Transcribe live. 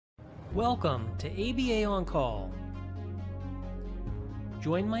Welcome to ABA On Call.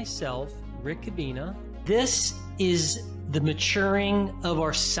 Join myself, Rick Kubina. This is the maturing of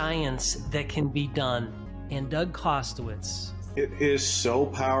our science that can be done, and Doug Kostewicz. It is so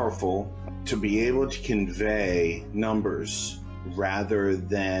powerful to be able to convey numbers rather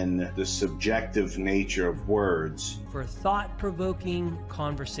than the subjective nature of words. For thought-provoking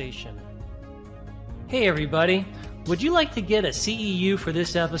conversation. Hey everybody, would you like to get a CEU for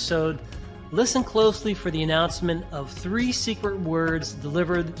this episode? Listen closely for the announcement of 3 secret words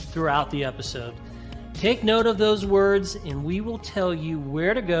delivered throughout the episode. Take note of those words and we will tell you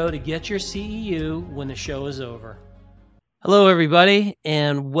where to go to get your CEU when the show is over. Hello everybody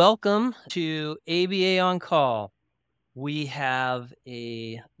and welcome to ABA On Call. We have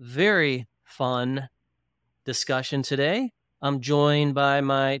a very fun discussion today. I'm joined by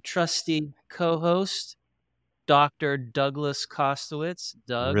my trusty co-host, Dr. Douglas Kostewicz.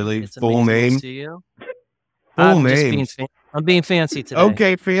 Doug, really? It's full name? To see you. Full name. I'm being fancy today.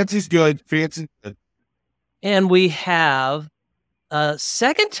 Okay, fancy's good. Fancy's good. And we have a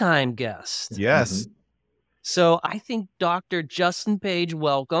second-time guest. Yes. So I think Dr. Justin Page,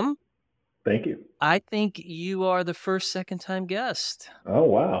 welcome. Thank you. I think you are the first second-time guest. Oh,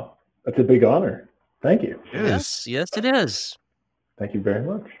 wow. That's a big honor. Thank you. Yes, it is. Thank you very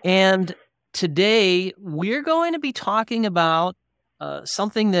much. And today we're going to be talking about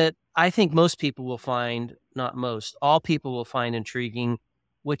something that I think most people will find, not most, all people will find intriguing,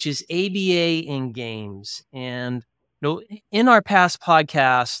 which is ABA in games. And in our past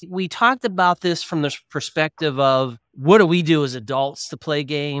podcast, we talked about this from the perspective of what do we do as adults to play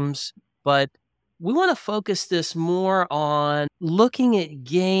games, but we want to focus this more on looking at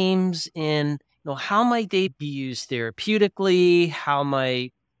games and how might they be used therapeutically, how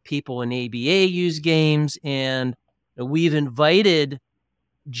might people in ABA use games, and we've invited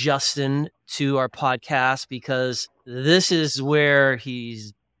Justin to our podcast because this is where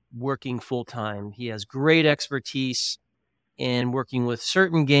he's working full-time. He has great expertise in working with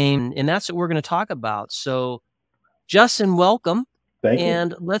certain games, and that's what we're going to talk about. So, Justin, welcome. Thank you.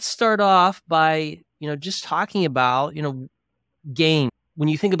 And let's start off by, just talking about, games. When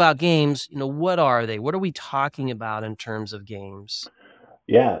you think about games, what are they? What are we talking about in terms of games?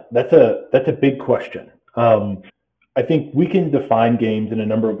 Yeah, that's a big question. I think we can define games in a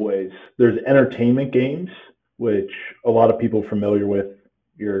number of ways. There's entertainment games, which a lot of people are familiar with.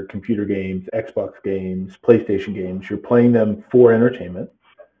 Your computer games, Xbox games, PlayStation games, you're playing them for entertainment.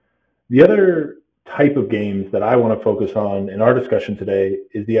 The other type of games that I want to focus on in our discussion today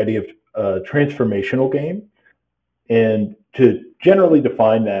is the idea of a transformational game. And to generally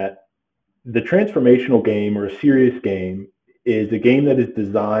define that, the transformational game or a serious game is a game that is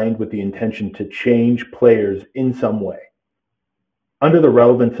designed with the intention to change players in some way. Under the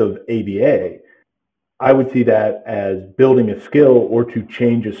relevance of ABA, I would see that as building a skill or to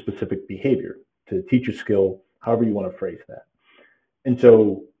change a specific behavior, to teach a skill, however you want to phrase that. And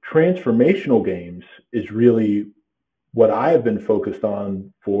so transformational games is really what I have been focused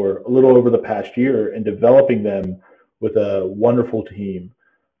on for a little over the past year and developing them with a wonderful team.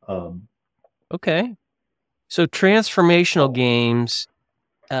 Okay. So transformational games,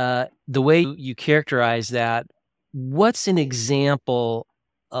 the way you characterize that, what's an example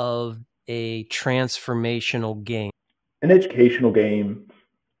of a transformational game? An educational game,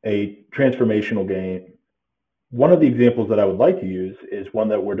 a transformational game. One of the examples that I would like to use is one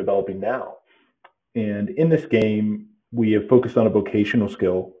that we're developing now. And in this game, we have focused on a vocational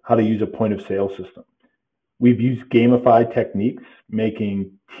skill, how to use a point of sale system. We've used gamified techniques,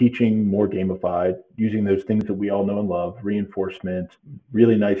 making teaching more gamified, using those things that we all know and love, reinforcement,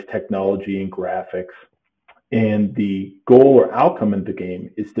 really nice technology and graphics. And the goal or outcome in the game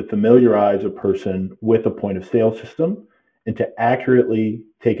is to familiarize a person with a point of sale system and to accurately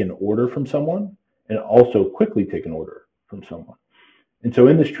take an order from someone and also quickly take an order from someone. And so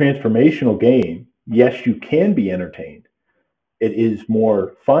in this transformational game, yes, you can be entertained. It is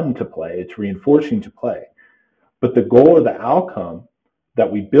more fun to play. It's reinforcing to play. But the goal or the outcome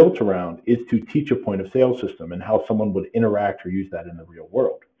that we built around is to teach a point of sale system and how someone would interact or use that in the real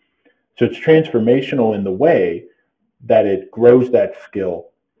world. So it's transformational in the way that it grows that skill.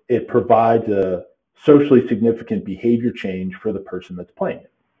 It provides a socially significant behavior change for the person that's playing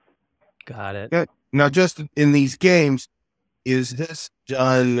it. Got it. Yeah. Now, just in these games, is this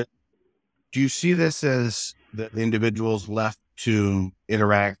done? Do you see this as the individuals left to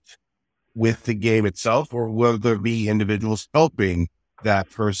interact with the game itself, or will there be individuals helping that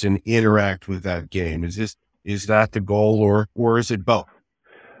person interact with that game? Is that the goal, or is it both?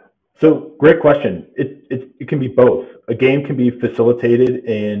 So great question. It can be both. A game can be facilitated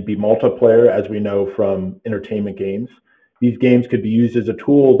and be multiplayer, as we know from entertainment games. These games could be used as a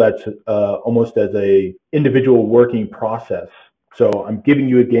tool that's almost as a individual working process. So I'm giving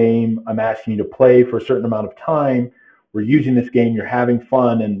you a game, I'm asking you to play for a certain amount of time. We're using this game, you're having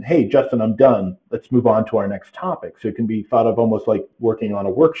fun, and hey, Justin, I'm done. Let's move on to our next topic. So it can be thought of almost like working on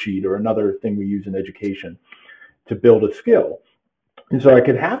a worksheet or another thing we use in education to build a skill. And so I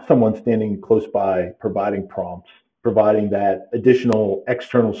could have someone standing close by providing prompts, providing that additional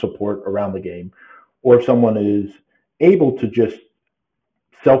external support around the game. Or if someone is able to just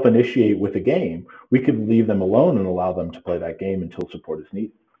self-initiate with a game, we could leave them alone and allow them to play that game until support is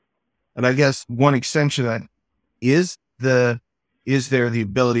needed. And I guess one extension of that is there the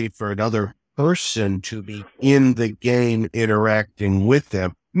ability for another person to be in the game interacting with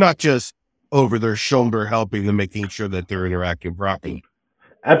them, not just over their shoulder helping them, making sure that they're interacting properly?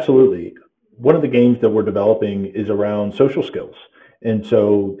 Absolutely. One of the games that we're developing is around social skills. And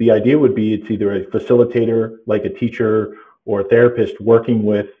so the idea would be it's either a facilitator, like a teacher or a therapist working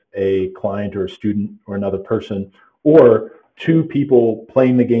with a client or a student or another person, or two people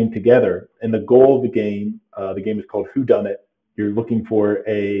playing the game together. And the goal of the game is called Whodunit. You're looking for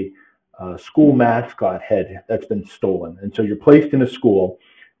a school mascot head that's been stolen. And so you're placed in a school.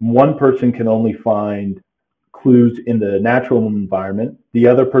 One person can only find clues in the natural environment. The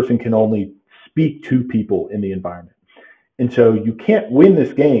other person can only speak to people in the environment. And so you can't win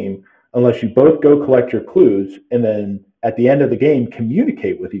this game unless you both go collect your clues and then at the end of the game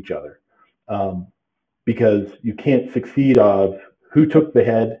communicate with each other. Because you can't succeed of who took the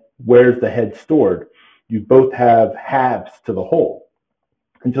head, where's the head stored. You both have halves to the whole.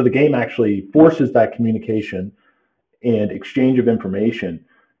 And so the game actually forces that communication and exchange of information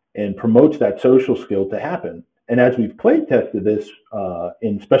and promotes that social skill to happen. And as we've play tested this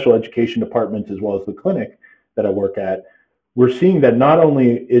in special education departments as well as the clinic that I work at, we're seeing that not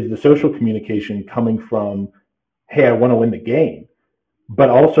only is the social communication coming from, hey, I want to win the game, but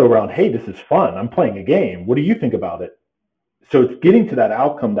also around, hey, this is fun. I'm playing a game. What do you think about it? So it's getting to that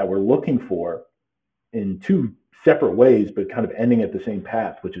outcome that we're looking for in two separate ways, but kind of ending at the same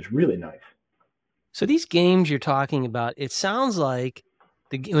path, which is really nice. So these games you're talking about, it sounds like,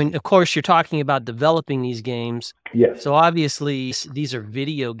 of course, you're talking about developing these games. Yes. So obviously, these are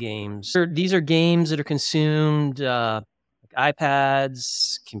video games. These are games that are consumed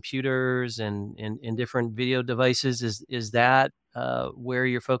iPads, computers, and different video devices. Is that where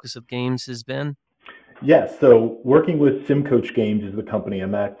your focus of games has been? Yes. So working with SimCoach Games is the company.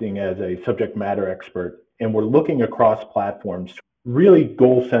 I'm acting as a subject matter expert, and we're looking across platforms, really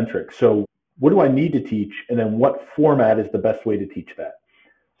goal-centric. So what do I need to teach, and then what format is the best way to teach that?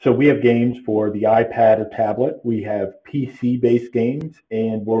 So we have games for the iPad or tablet. We have PC-based games,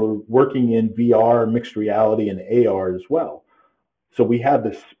 and we're working in VR, mixed reality, and AR as well. So we have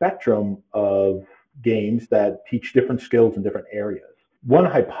this spectrum of games that teach different skills in different areas. One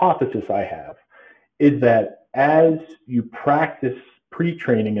hypothesis I have is that as you practice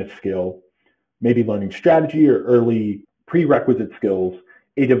pre-training a skill, maybe learning strategy or early prerequisite skills,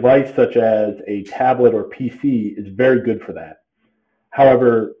 a device such as a tablet or PC is very good for that.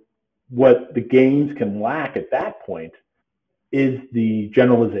 However, what the games can lack at that point is the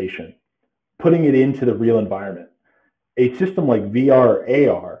generalization, putting it into the real environment. A system like VR or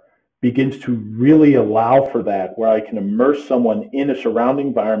AR begins to really allow for that, where I can immerse someone in a surrounding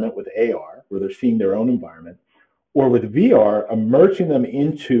environment with AR, where they're seeing their own environment, or with VR, immersing them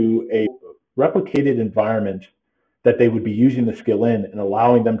into a replicated environment that they would be using the skill in and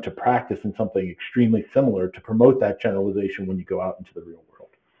allowing them to practice in something extremely similar to promote that generalization when you go out into the real world.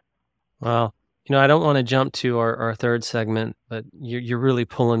 Well, I don't want to jump to our third segment, but you're really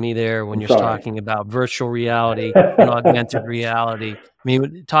pulling me there when you're talking about virtual reality and augmented reality. I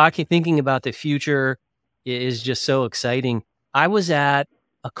mean, thinking about the future is just so exciting. I was at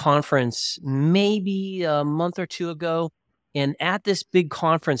a conference maybe a month or two ago, and at this big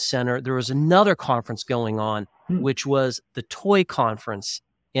conference center, there was another conference going on, which was the toy conference.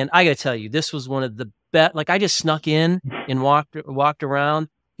 And I got to tell you, this was one of the best. Like, I just snuck in and walked around.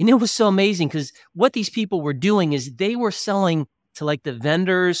 And it was so amazing because what these people were doing is they were selling to like the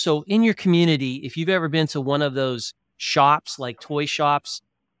vendors. So in your community, if you've ever been to one of those shops, like toy shops,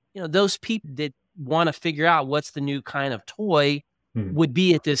 those people that want to figure out what's the new kind of toy would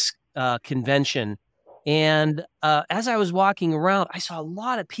be at this convention. And as I was walking around, I saw a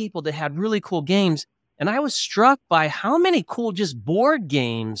lot of people that had really cool games. And I was struck by how many cool just board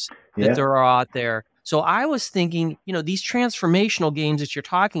games that there are out there. So I was thinking, these transformational games that you're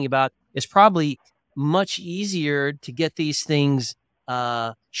talking about is probably much easier to get these things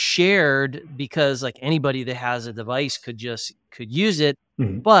shared because like anybody that has a device could use it.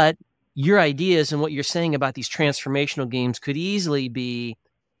 Mm-hmm. But your ideas and what you're saying about these transformational games could easily be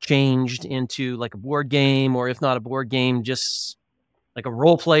changed into like a board game, or if not a board game, just like a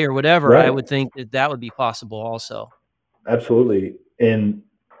role play or whatever. Right. I would think that would be possible also. Absolutely. And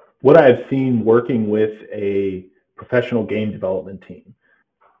what I've seen working with a professional game development team,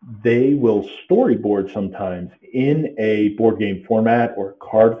 they will storyboard sometimes in a board game format or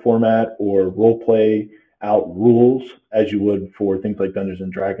card format or role play out rules as you would for things like Dungeons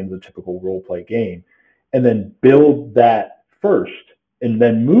and Dragons, a typical role play game, and then build that first and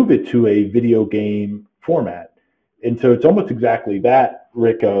then move it to a video game format. And so it's almost exactly that,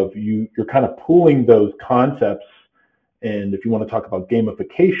 Rick, of you're kind of pulling those concepts. And if you want to talk about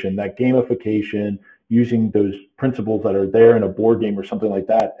gamification, that gamification using those principles that are there in a board game or something like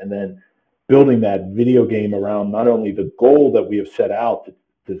that, and then building that video game around not only the goal that we have set out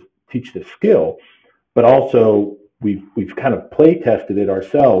to teach the skill, but also we've kind of play tested it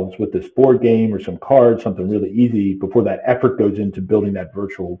ourselves with this board game or some cards, something really easy before that effort goes into building that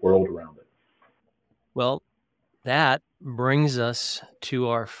virtual world around it. Well, that brings us to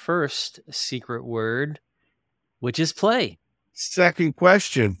our first secret word, which is play. Second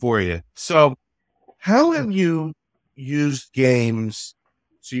question for you. So how have you used games?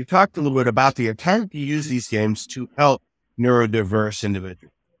 So you talked a little bit about the intent to use these games to help neurodiverse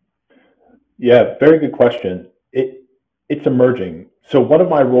individuals. Yeah, very good question. It's emerging. So one of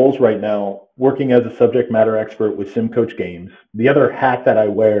my roles right now, working as a subject matter expert with SimCoach Games, the other hat that I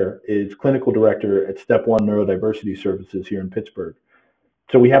wear is clinical director at Step 1 Neurodiversity Services here in Pittsburgh.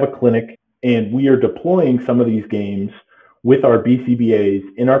 So we have a clinic, and we are deploying some of these games with our BCBAs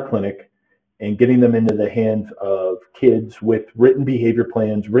in our clinic and getting them into the hands of kids with written behavior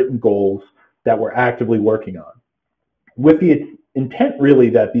plans, written goals that we're actively working on. With the intent really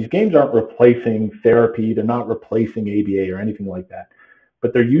that these games aren't replacing therapy, they're not replacing ABA or anything like that,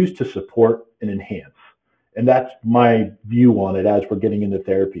 but they're used to support and enhance. And that's my view on it as we're getting into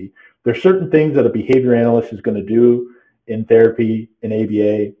therapy. There's certain things that a behavior analyst is going to do in therapy in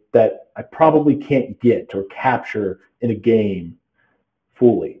ABA that I probably can't get or capture in a game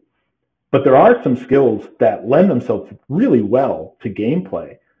fully. But there are some skills that lend themselves really well to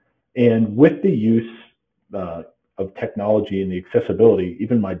gameplay. And with the use of technology and the accessibility,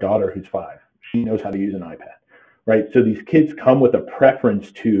 even my daughter who's 5, she knows how to use an iPad, right? So these kids come with a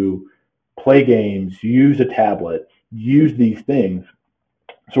preference to play games, use a tablet, use these things.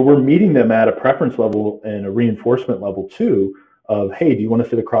 So we're meeting them at a preference level and a reinforcement level too of, hey, do you want to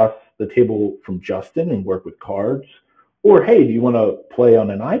sit across the table from Justin and work with cards? Or, hey, do you want to play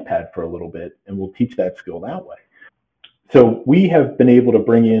on an iPad for a little bit and we'll teach that skill that way? So we have been able to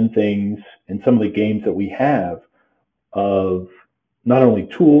bring in things in some of the games that we have of not only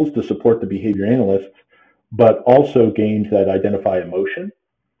tools to support the behavior analysts, but also games that identify emotion.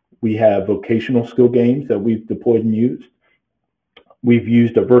 We have vocational skill games that we've deployed and used. We've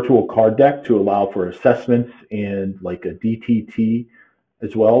used a virtual card deck to allow for assessments and like a DTT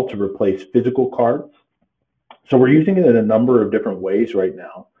as well to replace physical cards. So we're using it in a number of different ways right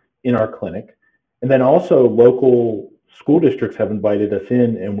now in our clinic. And then also local school districts have invited us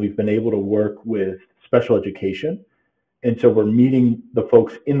in, and we've been able to work with special education. And so we're meeting the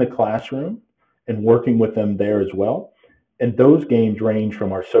folks in the classroom and working with them there as well. And those games range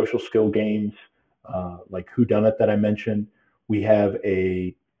from our social skill games, like Whodunit that I mentioned. We have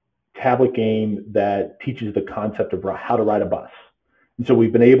a tablet game that teaches the concept of how to ride a bus. And so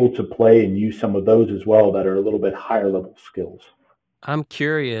we've been able to play and use some of those as well that are a little bit higher level skills. I'm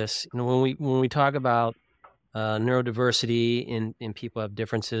curious, when we talk about neurodiversity and people have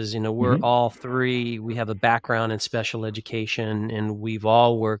differences, we're all three, we have a background in special education, and we've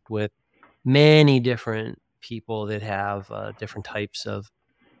all worked with many different people that have different types of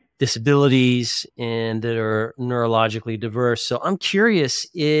disabilities and that are neurologically diverse. So I'm curious,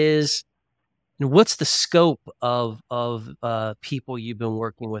 what's the scope of people you've been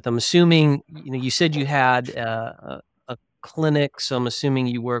working with? I'm assuming, you said you had a clinic, so I'm assuming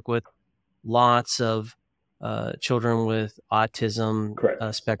you work with lots of children with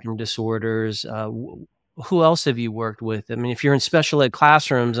autism, spectrum disorders. Who else have you worked with? I mean, if you're in special ed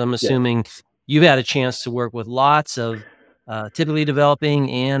classrooms, I'm assuming you've had a chance to work with lots of typically developing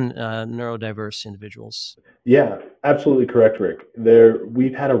and neurodiverse individuals. Yeah, absolutely correct, Rick.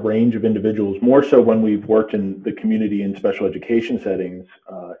 We've had a range of individuals, more so when we've worked in the community and special education settings.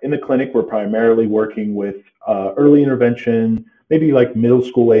 In the clinic, we're primarily working with early intervention, maybe like middle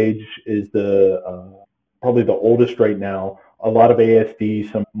school age is probably the oldest right now, a lot of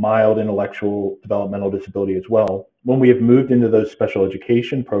ASD, some mild intellectual developmental disability as well. When we have moved into those special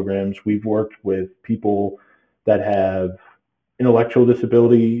education programs, we've worked with people that have intellectual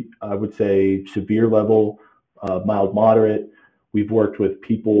disability, I would say severe level, mild, moderate. We've worked with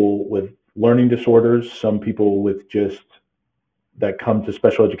people with learning disorders, some people with just that come to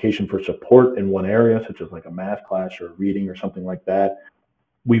special education for support in one area, such as like a math class or reading or something like that.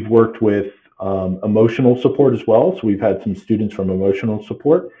 We've worked with emotional support as well. So we've had some students from emotional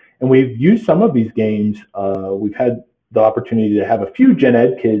support, and we've used some of these games. We've had the opportunity to have a few gen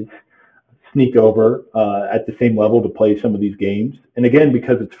ed kids sneak over at the same level to play some of these games. And again,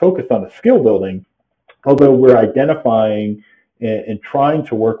 because it's focused on a skill building, although we're identifying and trying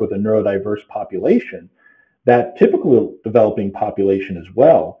to work with a neurodiverse population, that typical developing population as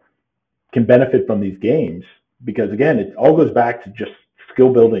well can benefit from these games, because again, it all goes back to just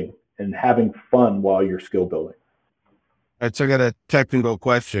skill building and having fun while you're skill building. All right, so I got a technical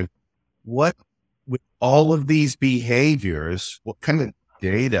question. What, with all of these behaviors, what kind of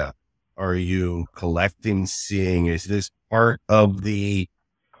data are you collecting, seeing? Is this part of the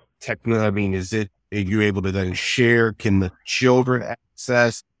technical? I mean, are you able to then share? Can the children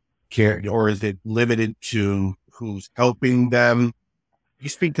access? Or is it limited to who's helping them? You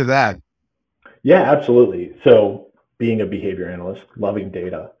speak to that. Yeah, absolutely. So being a behavior analyst, loving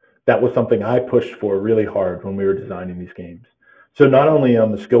data, that was something I pushed for really hard when we were designing these games. So not only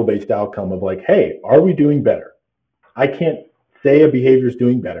on the skill-based outcome of like, hey, are we doing better? I can't say a behavior is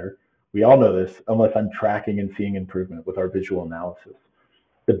doing better. We all know this unless I'm tracking and seeing improvement with our visual analysis.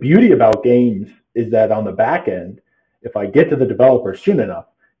 The beauty about games is that on the back end, if I get to the developer soon enough,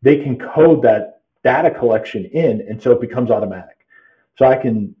 they can code that data collection in, and so it becomes automatic. So I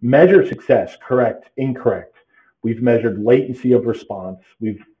can measure success, correct, incorrect. We've measured latency of response.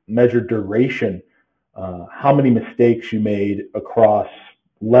 We've measured duration, how many mistakes you made across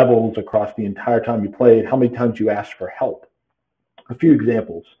levels, across the entire time you played, how many times you asked for help. A few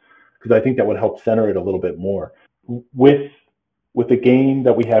examples, because I think that would help center it a little bit more. With a game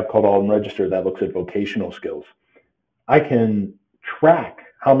that we have called All in Register that looks at vocational skills, I can track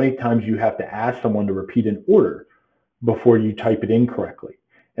how many times you have to ask someone to repeat an order before you type it in correctly.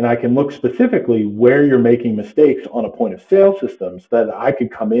 And I can look specifically where you're making mistakes on a point of sale system so that I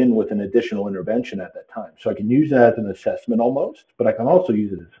could come in with an additional intervention at that time. So I can use that as an assessment almost, but I can also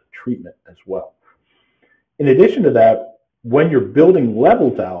use it as a treatment as well. In addition to that, when you're building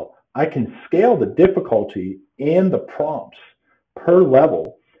levels out, I can scale the difficulty and the prompts per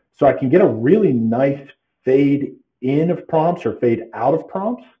level so I can get a really nice fade in of prompts or fade out of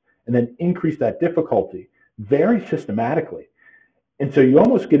prompts, and then increase that difficulty very systematically. And so you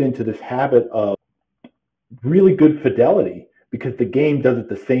almost get into this habit of really good fidelity because the game does it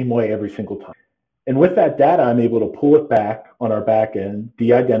the same way every single time. And with that data, I'm able to pull it back on our back end,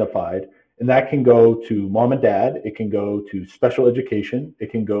 de-identified, and that can go to mom and dad, it can go to special education,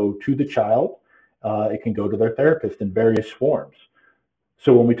 it can go to the child, it can go to their therapist in various forms.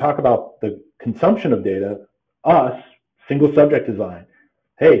 So when we talk about the consumption of data, us, single subject design,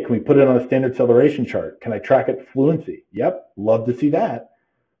 hey, can we put it on a standard acceleration chart? Can I track it fluency? Yep, love to see that.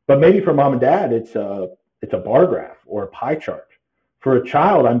 But maybe for mom and dad, it's a bar graph or a pie chart. For a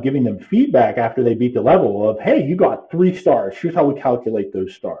child, I'm giving them feedback after they beat the level of, hey, you got 3 stars. Here's how we calculate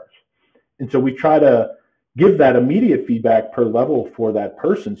those stars. And so we try to give that immediate feedback per level for that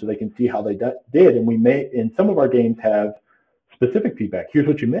person so they can see how they did. And we may, in some of our games, have specific feedback. Here's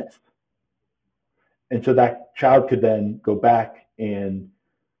what you missed. And so that child could then go back and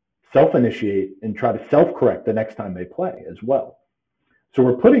self-initiate and try to self-correct the next time they play as well. So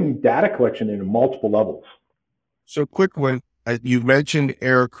we're putting data collection into multiple levels. So quick one, you mentioned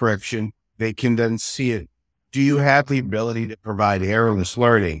error correction. They can then see it. Do you have the ability to provide errorless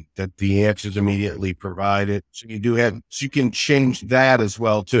learning, that the answers immediately provided? So you can change that as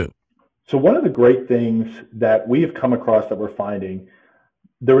well too. So one of the great things that we have come across that we're finding,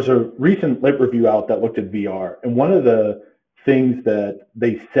 there was a recent lit review out that looked at VR, and one of the things that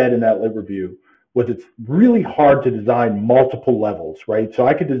they said in that lit review was it's really hard to design multiple levels, right? So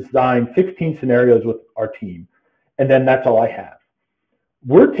I could design 16 scenarios with our team, and then that's all I have.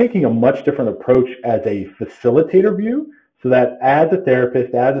 We're taking a much different approach as a facilitator view, so that as a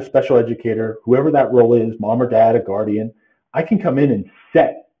therapist, as a special educator, whoever that role is, mom or dad, a guardian, I can come in and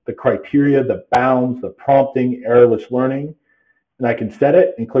set the criteria, the bounds, the prompting, errorless learning, and I can set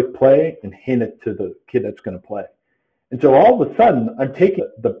it and click play and hand it to the kid that's going to play. And so all of a sudden, I'm taking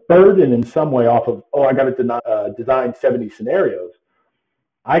the burden in some way off of, I got to design 70 scenarios.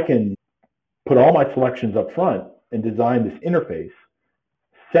 I can put all my selections up front and design this interface,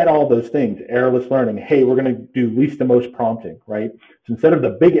 set all those things, errorless learning. Hey, we're going to do least to most prompting, right? So instead of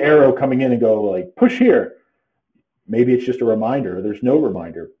the big arrow coming in and go like, push here, maybe it's just a reminder, or there's no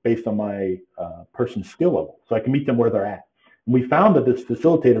reminder based on my person's skill level. So I can meet them where they're at. And we found that this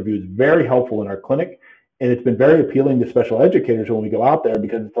facilitator view is very helpful in our clinic, and it's been very appealing to special educators when we go out there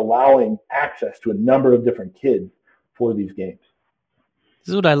because it's allowing access to a number of different kids for these games. This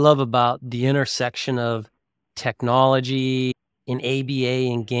is what I love about the intersection of technology and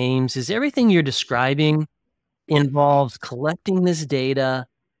ABA and games is everything you're describing involves collecting this data,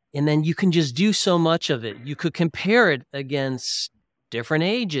 and then you can just do so much of it. You could compare it against different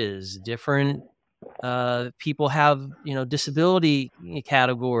ages, different people have, disability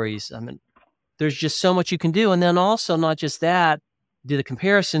categories. I mean, there's just so much you can do. And then also not just that, do the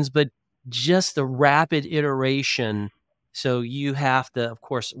comparisons, but just the rapid iteration. So you have to, of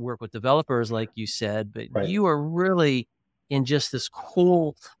course, work with developers, like you said, but Right. You are really in just this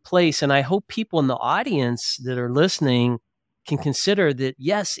cool place. And I hope people in the audience that are listening can consider that,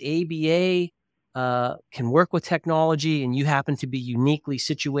 yes, ABA can work with technology, and you happen to be uniquely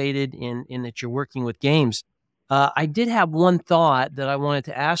situated in that you're working with games. I did have one thought that I wanted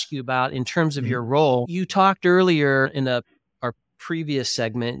to ask you about in terms of your role. You talked earlier in our previous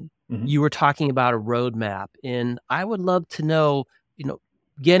segment, you were talking about a roadmap, and I would love to know,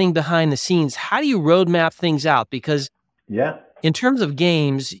 getting behind the scenes, how do you roadmap things out? Because in terms of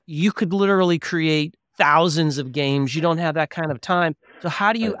games, you could literally create thousands of games. You don't have that kind of time. So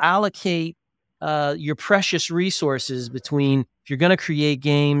how do you allocate your precious resources between, if you're going to create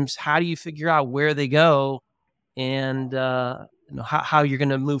games, how do you figure out where they go and how you're going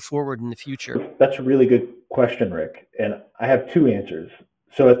to move forward in the future? That's a really good question, Rick. And I have two answers.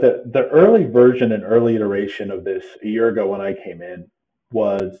 So at the early version and early iteration of this a year ago when I came in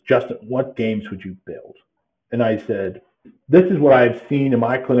was, Justin, what games would you build? And I said, this is what I've seen in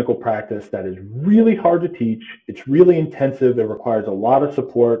my clinical practice that is really hard to teach. It's really intensive. It requires a lot of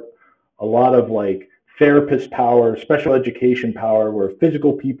support, a lot of therapist power, special education power, where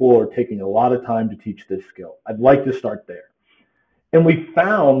physical people are taking a lot of time to teach this skill. I'd like to start there. And we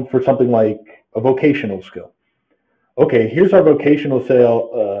found for something like a vocational skill. Okay, here's our vocational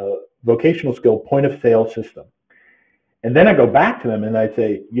skill point of sale system. And then I go back to them and I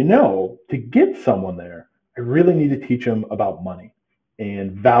say, to get someone there, I really need to teach them about money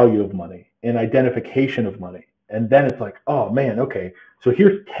and value of money and identification of money. And then it's like, oh man, okay, so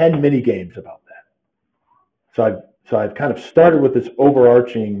here's 10 mini games about that. So I've kind of started with this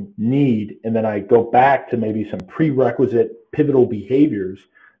overarching need, and then I go back to maybe some prerequisite pivotal behaviors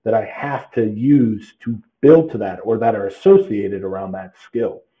that I have to use to build to that, or that are associated around that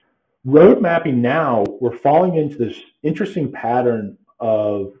skill. Road mapping now, we're falling into this interesting pattern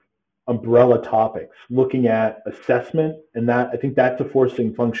of umbrella topics, looking at assessment, and that I think that's a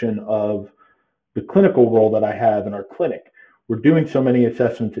forcing function of the clinical role that I have in our clinic. We're doing so many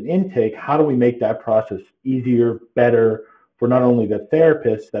assessments and intake. How do we make that process easier, better for not only the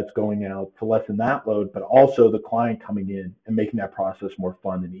therapist that's going out to lessen that load, but also the client coming in and making that process more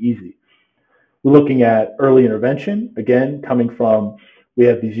fun and easy? We're looking at early intervention, again, coming from, we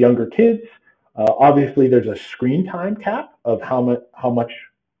have these younger kids. Obviously, there's a screen time cap of how much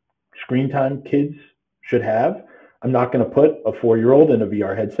screen time kids should have. I'm not going to put a 4-year-old in a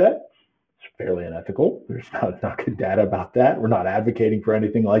VR headset. It's fairly unethical. There's not good data about that. We're not advocating for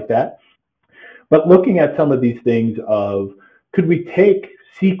anything like that. But looking at some of these things of, could we take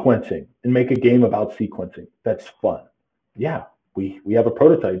sequencing and make a game about sequencing that's fun? Yeah, we have a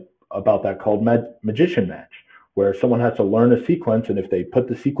prototype about that called Magician Match, where someone has to learn a sequence, and if they put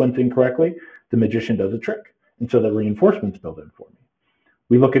the sequence in correctly, the magician does a trick. And so the reinforcement's built in for me.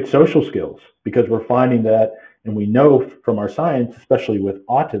 We look at social skills because we're finding that, and we know from our science, especially with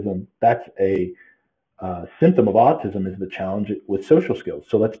autism, that's a symptom of autism, is the challenge with social skills.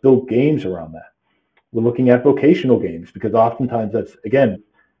 So let's build games around that. We're looking at vocational games because oftentimes that's, again,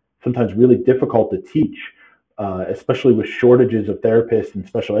 sometimes really difficult to teach, especially with shortages of therapists and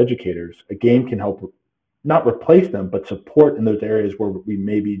special educators. A game can help not replace them, but support in those areas where we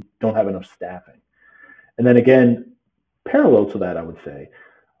maybe don't have enough staffing. And then again, parallel to that, I would say,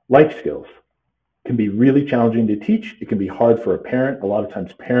 life skills can be really challenging to teach. It can be hard for a parent. A lot of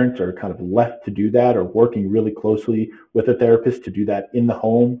times parents are kind of left to do that, or working really closely with a therapist to do that in the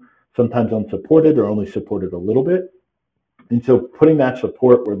home, sometimes unsupported or only supported a little bit. And so putting that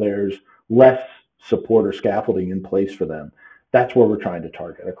support where there's less support or scaffolding in place for them, that's where we're trying to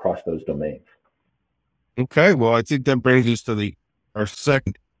target across those domains. Okay, well, I think that brings us to our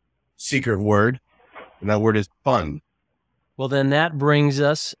second secret word, and that word is fun. Well, then that brings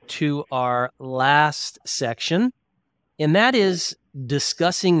us to our last section, and that is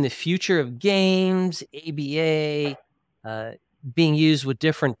discussing the future of games, ABA, being used with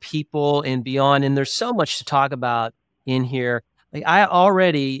different people and beyond. And there's so much to talk about in here. Like I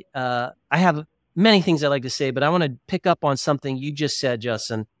already, I have many things I'd like to say, but I want to pick up on something you just said,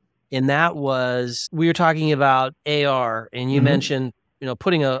 Justin. And that was, we were talking about AR, and you mentioned,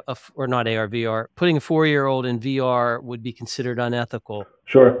 putting or not AR, VR, putting a 4-year-old in VR would be considered unethical.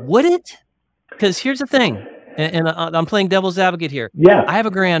 Sure. Would it? Because here's the thing, and I'm playing devil's advocate here. Yeah. I have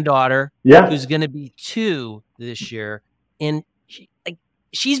a granddaughter who's going to be 2 this year, and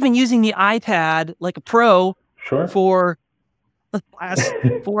she's been using the iPad like a pro for the last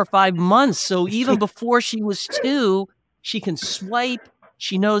 4 or 5 months. So even before she was 2, she can swipe.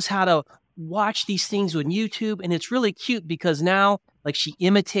 She knows how to watch these things with YouTube, and it's really cute because now, like, she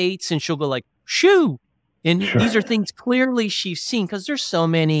imitates and she'll go like, shoo. And these are things clearly she's seen, because there's so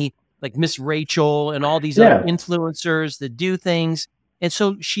many, like Miss Rachel and all these other influencers that do things. And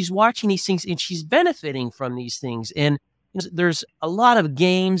so she's watching these things and she's benefiting from these things. And there's a lot of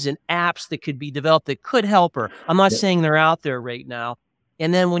games and apps that could be developed that could help her. I'm not saying they're out there right now.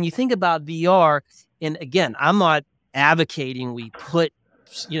 And then when you think about VR, and again, I'm not advocating we put,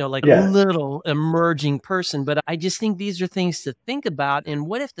 little emerging person, but I just think these are things to think about. And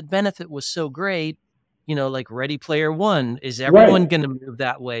what if the benefit was so great, like Ready Player One, is everyone going to move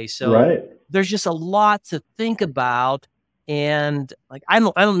that way? So there's just a lot to think about. And like, I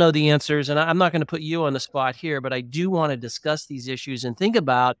don't know the answers, and I'm not going to put you on the spot here, but I do want to discuss these issues and think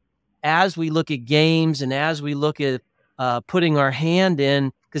about, as we look at games and as we look at putting our hand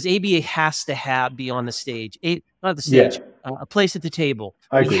in, because ABA has to be on the stage, not the stage, a place at the table.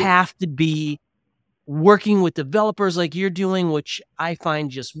 We have to be working with developers like you're doing, which I find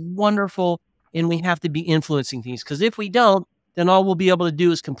just wonderful. And we have to be influencing things, because if we don't, then all we'll be able to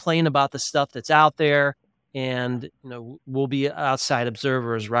do is complain about the stuff that's out there. And, we'll be outside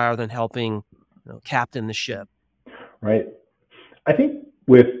observers rather than helping captain the ship. Right. I think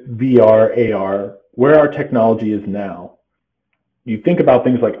with VR, AR, where our technology is now, you think about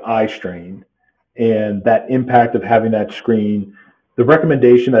things like eye strain and that impact of having that screen. The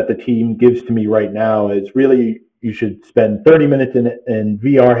recommendation that the team gives to me right now is really, you should spend 30 minutes in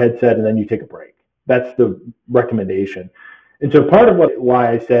VR headset and then you take a break. That's the recommendation. And so part of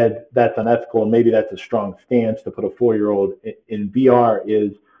why I said that's unethical, and maybe that's a strong stance to put a 4-year-old in VR,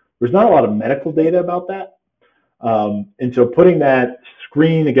 is there's not a lot of medical data about that. And so putting that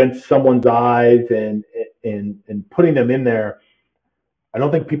screen against someone's eyes and putting them in there, I don't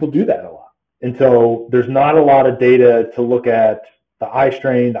think people do that a lot. And so there's not a lot of data to look at the eye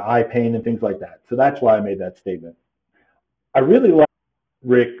strain, the eye pain, and things like that. So that's why I made that statement. I really like,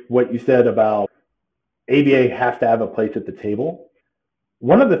 Rick, what you said about ABA has to have a place at the table.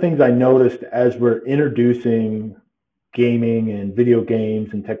 One of the things I noticed as we're introducing gaming and video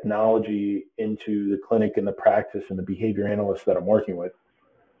games and technology into the clinic and the practice and the behavior analysts that I'm working with,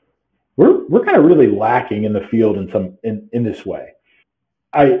 we're kind of really lacking in the field in this way.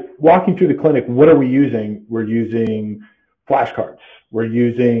 Walking through the clinic, what are we using? We're using flashcards. We're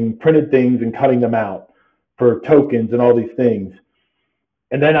using printed things and cutting them out for tokens and all these things.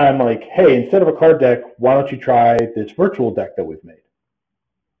 And then I'm like, hey, instead of a card deck, why don't you try this virtual deck that we've made?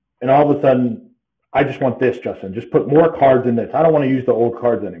 And all of a sudden, I just want this, Justin. Just put more cards in this. I don't want to use the old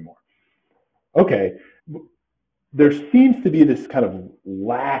cards anymore. Okay. There seems to be this kind of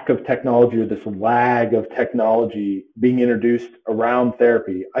lack of technology, or this lag of technology being introduced around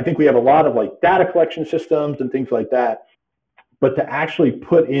therapy. I think we have a lot of like data collection systems and things like that, but to actually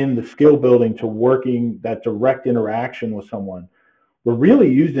put in the skill building to working that direct interaction with someone, we're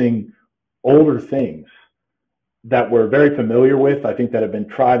really using older things that we're very familiar with, I think, that have been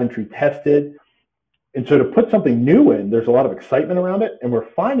tried and true tested. And so to put something new in, there's a lot of excitement around it. And we're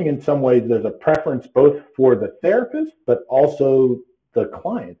finding in some ways there's a preference both for the therapist, but also the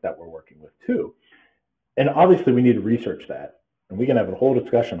client that we're working with too. And obviously we need to research that. And we can have a whole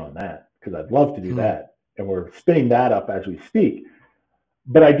discussion on that, because I'd love to do that. And we're spinning that up as we speak.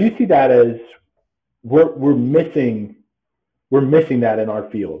 But I do see that as we're missing that in our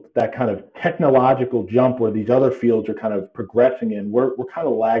field, that kind of technological jump where these other fields are kind of progressing in. We're kind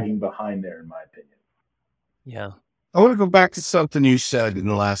of lagging behind there, in my opinion. Yeah. I want to go back to something you said in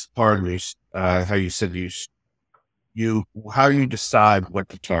the last part of this, how you said how you decide what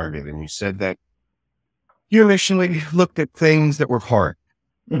to target. And you said that you initially looked at things that were hard.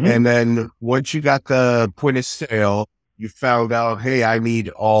 Mm-hmm. And then once you got the point of sale, you found out, hey, I need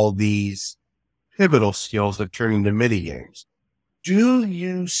all these pivotal skills that turn into mini games. Do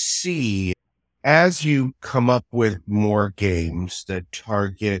you see, as you come up with more games that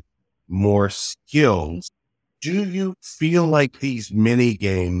target more skills, Do you feel like these mini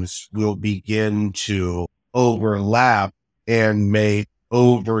games will begin to overlap and may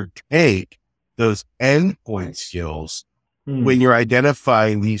overtake those endpoint skills when you're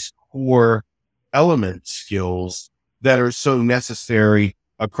identifying these core element skills that are so necessary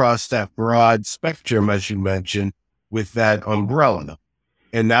across that broad spectrum, as you mentioned, with that umbrella?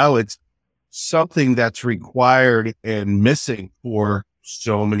 And now it's something that's required and missing for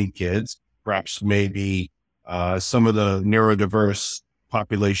so many kids, perhaps maybe some of the neurodiverse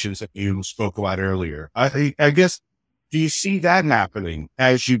populations that you spoke about earlier. I guess, do you see that happening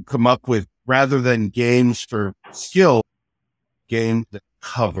as you come up with, rather than games for skill, games that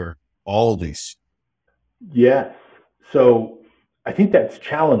cover all these? Yes. So I think that's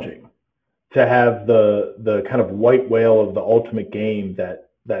challenging, to have the kind of white whale of the ultimate game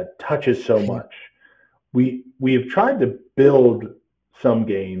that touches so much. We have tried to build some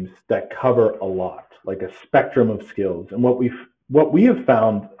games that cover a lot, like a spectrum of skills. And what we have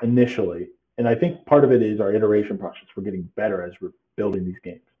found initially, and I think part of it is our iteration process. We're getting better as we're building these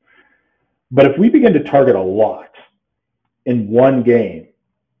games. But if we begin to target a lot in one game,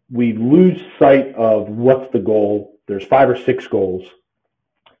 we lose sight of what's the goal. There's 5 or 6 goals.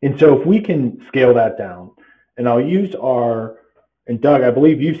 And so if we can scale that down, and I'll use and Doug, I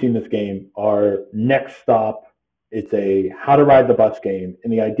believe you've seen this game, our Next Stop. It's a how to ride the bus game.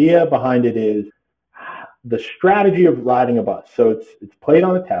 And the idea behind it is the strategy of riding a bus. So it's played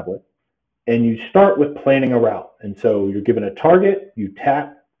on a tablet, and you start with planning a route. And so you're given a target, you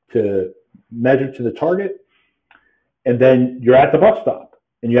tap to measure to the target, and then you're at the bus stop,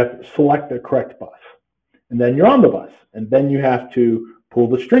 and you have to select the correct bus. And then you're on the bus, and then you have to pull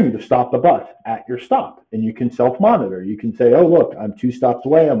the string to stop the bus at your stop. And you can self-monitor. You can say, oh, look, I'm 2 stops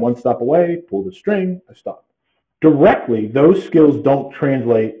away, I'm 1 stop away, pull the string, I stop. Directly, those skills don't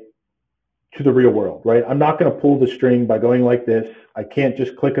translate to the real world, right? I'm not going to pull the string by going like this. I can't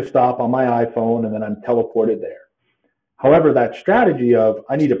just click a stop on my iPhone and then I'm teleported there. However, that strategy of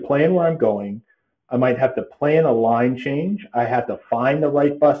I need to plan where I'm going, I might have to plan a line change, I have to find the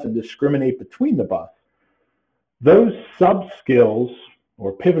right bus and discriminate between the bus. Those sub-skills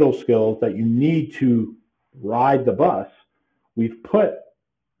or pivotal skills that you need to ride the bus, we've put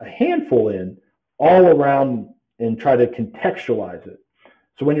a handful in all around and try to contextualize it.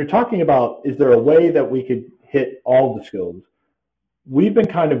 So when you're talking about, is there a way that we could hit all the skills? We've been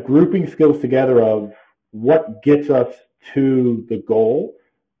kind of grouping skills together of what gets us to the goal,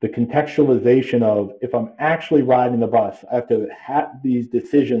 the contextualization of if I'm actually riding the bus, I have to have these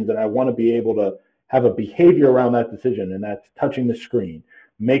decisions and I want to be able to have a behavior around that decision, and that's touching the screen,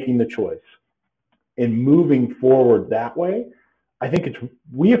 making the choice, and moving forward that way. I think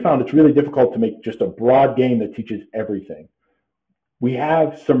we have found it's really difficult to make just a broad game that teaches everything. We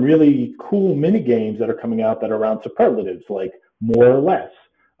have some really cool mini games that are coming out that are around superlatives, like more or less,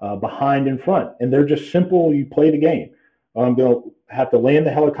 behind and front, and they're just simple. You play the game. I'm going to have to land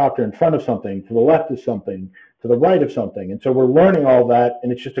the helicopter in front of something, to the left of something, to the right of something. And so we're learning all that,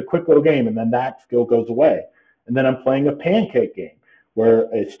 and it's just a quick little game, and then that skill goes away. And then I'm playing a pancake game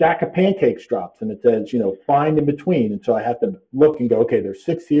where a stack of pancakes drops, and it says, find in between. And so I have to look and go, okay, there's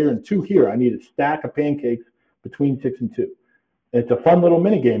 6 here and 2 here. I need a stack of pancakes between 6 and 2. And it's a fun little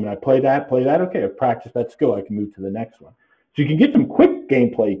mini game, and I play that. Okay, I've practiced that skill. I can move to the next one. So you can get some quick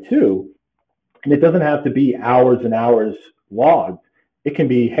gameplay too, and it doesn't have to be hours and hours logged. It can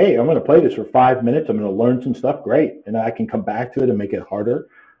be, hey, I'm going to play this for 5 minutes. I'm going to learn some stuff. Great. And I can come back to it and make it harder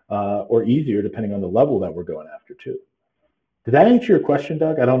or easier depending on the level that we're going after too. Did that answer your question,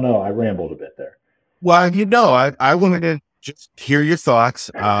 Doug? I don't know. I rambled a bit there. Well, I wanted to just hear your thoughts.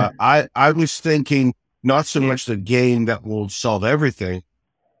 I was thinking not so much the game that will solve everything,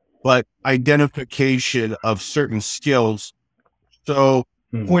 but identification of certain skills. So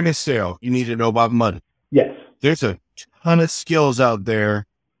point of sale, you need to know about money. Yes. There's a ton of skills out there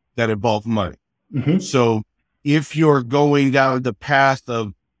that involve money. Mm-hmm. So if you're going down the path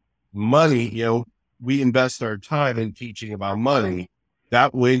of money, we invest our time in teaching about money.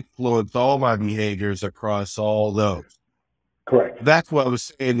 That will influence all my behaviors across all those. Correct. That's what I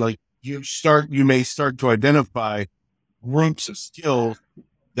was saying. Like you may start to identify groups of skills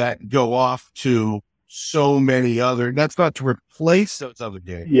that go off to so many other, that's not to replace those other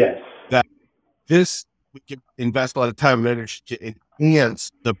games. Yes. That we can invest a lot of time and energy to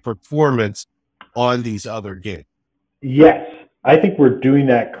enhance the performance on these other games. Yes. I think we're doing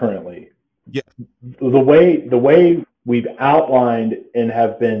that currently. Yeah. The way we've outlined and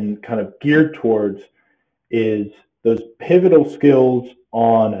have been kind of geared towards is those pivotal skills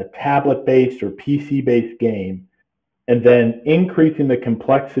on a tablet-based or PC-based game. and then increasing the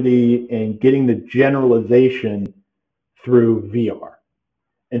complexity and getting the generalization through VR.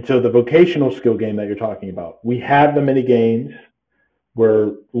 And so the vocational skill game that you're talking about, we have the mini games.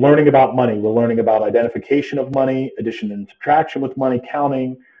 We're learning about money. We're learning about identification of money, addition and subtraction with money,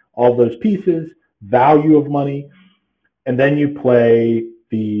 counting, all those pieces, value of money. And then you play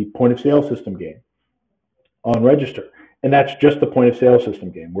the point of sale system game on register. And that's just the point of sale system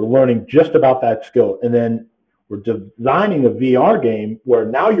game. We're learning just about that skill. And then we're designing a VR game where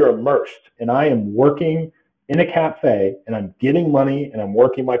now you're immersed and I am working in a cafe and I'm getting money and I'm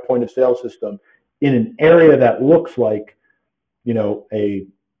working my point of sale system in an area that looks like, you know, a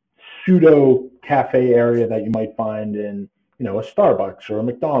pseudo cafe area that you might find in, you know, a Starbucks or a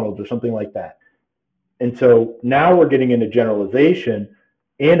McDonald's or something like that. And so now we're getting into generalization,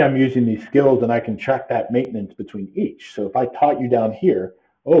 and I'm using these skills and I can check that maintenance between each. So if I taught you down here,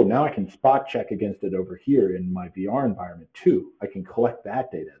 oh, now I can spot check against it over here in my VR environment too. I can collect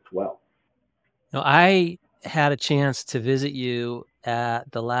that data as well. Now, I had a chance to visit you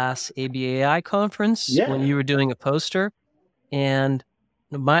at the last ABAI conference when you were doing a poster. And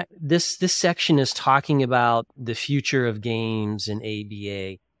this section is talking about the future of games in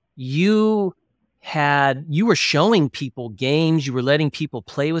ABA. You were showing people games, you were letting people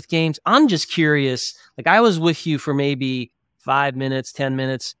play with games. I'm just curious, like I was with you for maybe 5 minutes, 10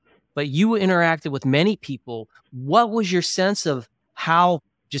 minutes, but you interacted with many people. What was your sense of how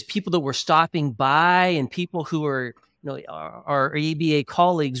just people that were stopping by and people who are, you know, our ABA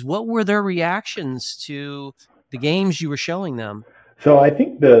colleagues, what were their reactions to the games you were showing them? So I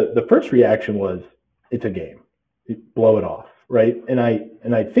think the first reaction was, it's a game, blow it off, right? And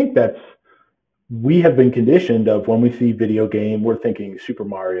I think that's, we have been conditioned of when we see video game, we're thinking Super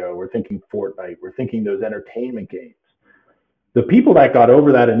Mario, we're thinking Fortnite, we're thinking those entertainment games. The people that got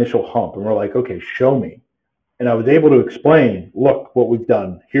over that initial hump and were like, okay, show me. And I was able to explain, look what we've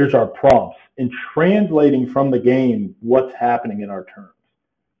done. Here's our prompts. And translating from the game what's happening in our terms.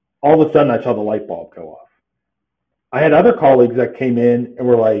 All of a sudden, I saw the light bulb go off. I had other colleagues that came in and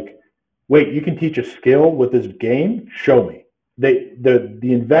were like, wait, you can teach a skill with this game? Show me. The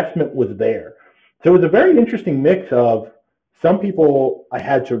investment was there. So it was a very interesting mix of some people I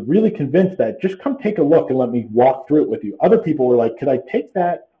had to really convince that just come take a look and let me walk through it with you. Other people were like, could I take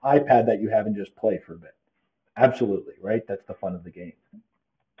that iPad that you have and just play for a bit? Absolutely, right? That's the fun of the game.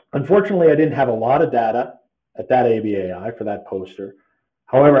 Unfortunately, I didn't have a lot of data at that ABAI for that poster.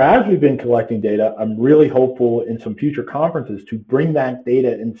 However, as we've been collecting data, I'm really hopeful in some future conferences to bring that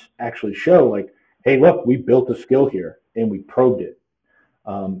data and actually show like, hey, look, we built a skill here and we probed it.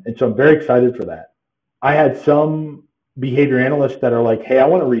 And so I'm very excited for that. I had some behavior analysts that are like, hey, I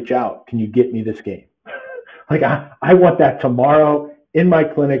want to reach out. Can you get me this game? Like, I want that tomorrow in my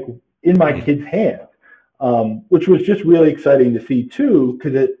clinic, in my kid's hands, which was just really exciting to see too,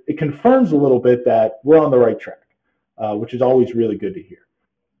 because it confirms a little bit that we're on the right track, which is always really good to hear.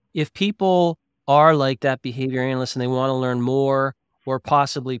 If people are like that behavior analyst and they want to learn more or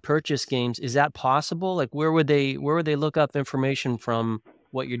possibly purchase games, is that possible? Like where would they look up information from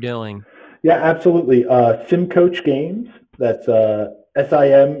what you're doing? Yeah, absolutely. SimCoach Games, that's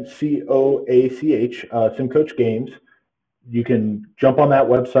SIMCOACH, SimCoach Games. You can jump on that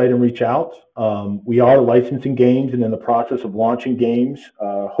website and reach out. We are licensing games and in the process of launching games.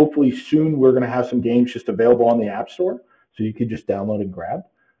 Hopefully soon we're going to have some games just available on the App Store, so you can just download and grab.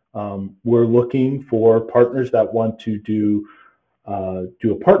 We're looking for partners that want to do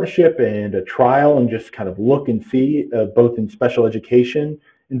a partnership and a trial and just kind of look and see, both in special education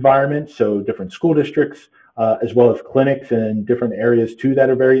environments, so different school districts, as well as clinics and different areas too that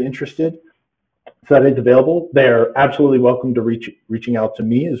are very interested. So that is available. They're absolutely welcome to reaching out to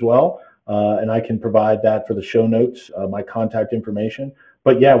me as well, and I can provide that for the show notes, my contact information.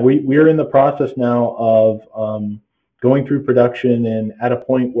 But yeah, we're in the process now of going through production and at a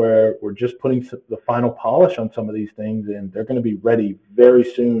point where we're just putting the final polish on some of these things, and they're going to be ready very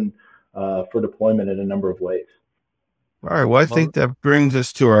soon for deployment in a number of ways. All right. Well, I think that brings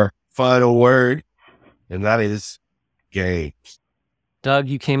us to our final word, and that is games. Doug,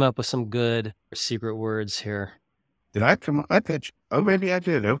 you came up with some good secret words here. Did I come? I pitched. Oh, maybe I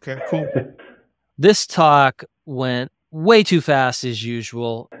did. Okay, cool. This talk went way too fast as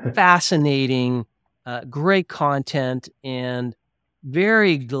usual. Fascinating, great content, and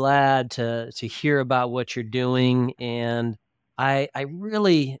very glad to hear about what you're doing. And I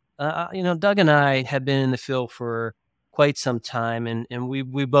really, Doug and I have been in the field for quite some time, and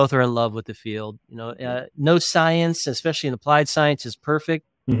we both are in love with the field. No science, especially in applied science, is perfect,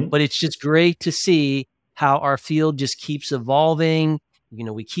 but it's just great to see how our field just keeps evolving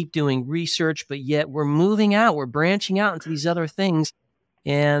we keep doing research, but yet we're moving out, we're branching out into these other things.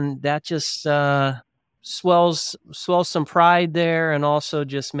 And that just swells some pride there, and also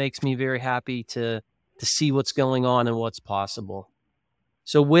just makes me very happy to see what's going on and what's possible.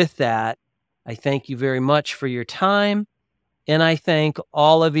 So with that, I thank you very much for your time, and I thank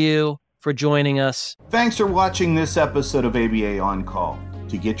all of you for joining us. Thanks for watching this episode of ABA On Call.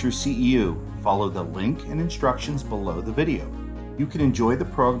 To get your CEU, follow the link and instructions below the video. You can enjoy the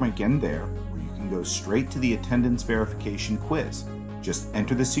program again there, or you can go straight to the attendance verification quiz. Just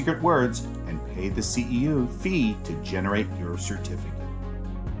enter the secret words and pay the CEU fee to generate your certificate.